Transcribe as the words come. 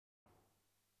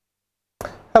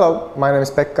Hello, my name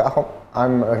is Pekka Aho.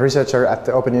 I'm a researcher at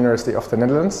the Open University of the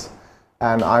Netherlands,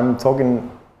 and I'm talking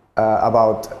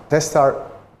about TESTAR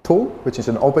tool, which is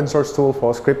an open source tool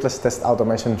for scriptless test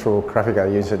automation through graphical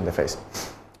user interface.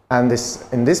 And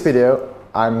in this video,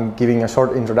 I'm giving a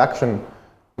short introduction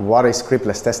what is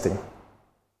scriptless testing.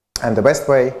 And the best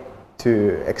way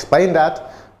to explain that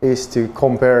is to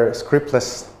compare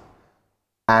scriptless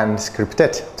and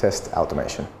scripted test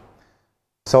automation.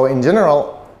 So in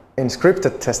general, in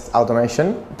scripted test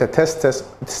automation, the test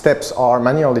steps are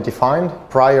manually defined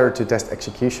prior to test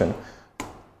execution.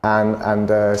 And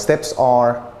the steps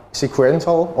are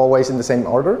sequential, always in the same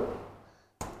order.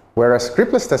 Whereas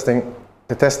scriptless testing,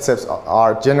 the test steps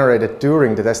are generated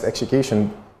during the test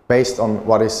execution based on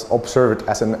what is observed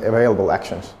as an available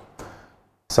actions.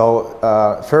 So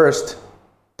first,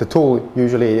 the tool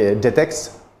usually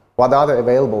detects what are the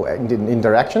available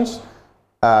interactions.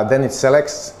 Then it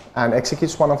selects and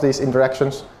executes one of these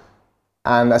interactions.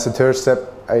 And as a third step,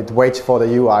 it waits for the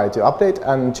UI to update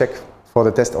and check for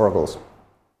the test oracles.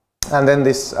 And then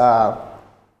this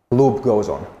loop goes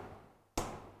on.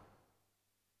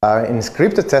 In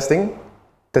scripted testing,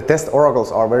 the test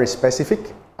oracles are very specific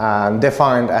and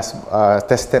defined as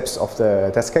test steps of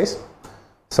the test case.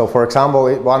 So for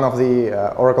example, one of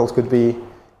the oracles could be,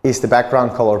 is the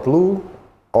background color blue?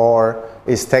 Or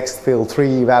is text field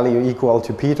 3 value equal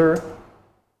to Peter?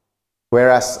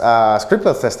 Whereas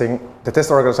scriptless testing, the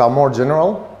test oracles are more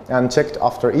general and checked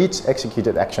after each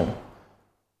executed action.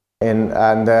 And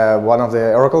one of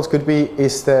the oracles could be,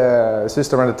 is the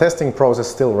system and the testing process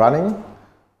still running?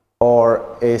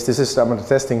 Or is the system and the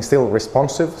testing still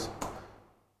responsive?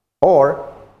 Or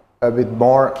a bit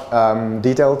more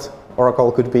detailed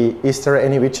oracle could be, is there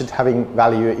any widget having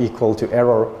value equal to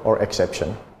error or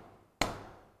exception?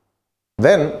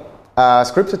 Then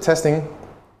scripted testing,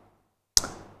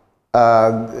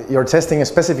 you're testing a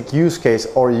specific use case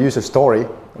or user story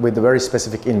with a very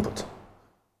specific input.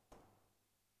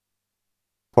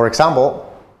 For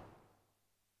example,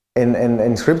 in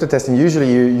scripted testing,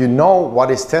 usually you know what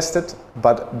is tested,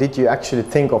 but did you actually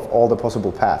think of all the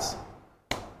possible paths?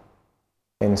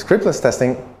 In scriptless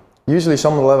testing, usually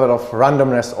some level of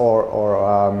randomness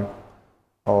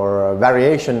or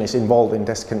variation is involved in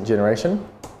test generation.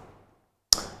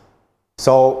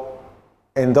 So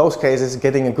in those cases,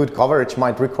 getting a good coverage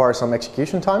might require some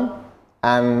execution time,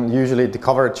 and usually the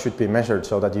coverage should be measured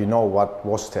so that you know what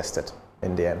was tested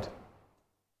in the end.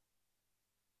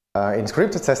 In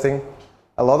scripted testing,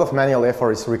 a lot of manual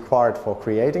effort is required for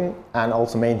creating and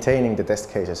also maintaining the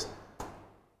test cases.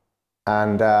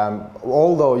 And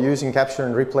although using capture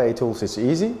and replay tools is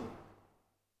easy,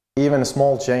 even a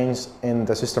small change in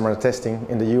the system or testing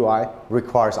in the UI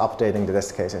requires updating the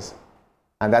test cases.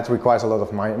 And that requires a lot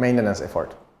of maintenance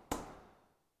effort.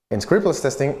 In scriptless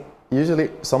testing, usually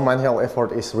some manual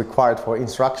effort is required for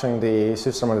instructing the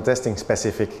system or the testing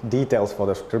specific details for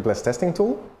the scriptless testing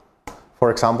tool.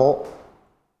 For example,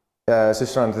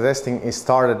 system and the testing is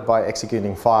started by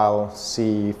executing file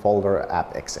c folder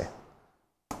app.exe.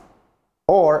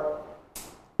 Or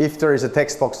if there is a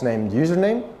text box named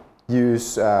username,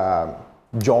 use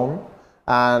John,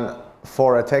 and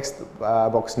for a text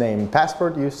box named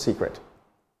password, use secret.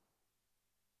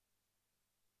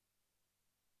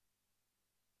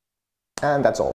 And that's all.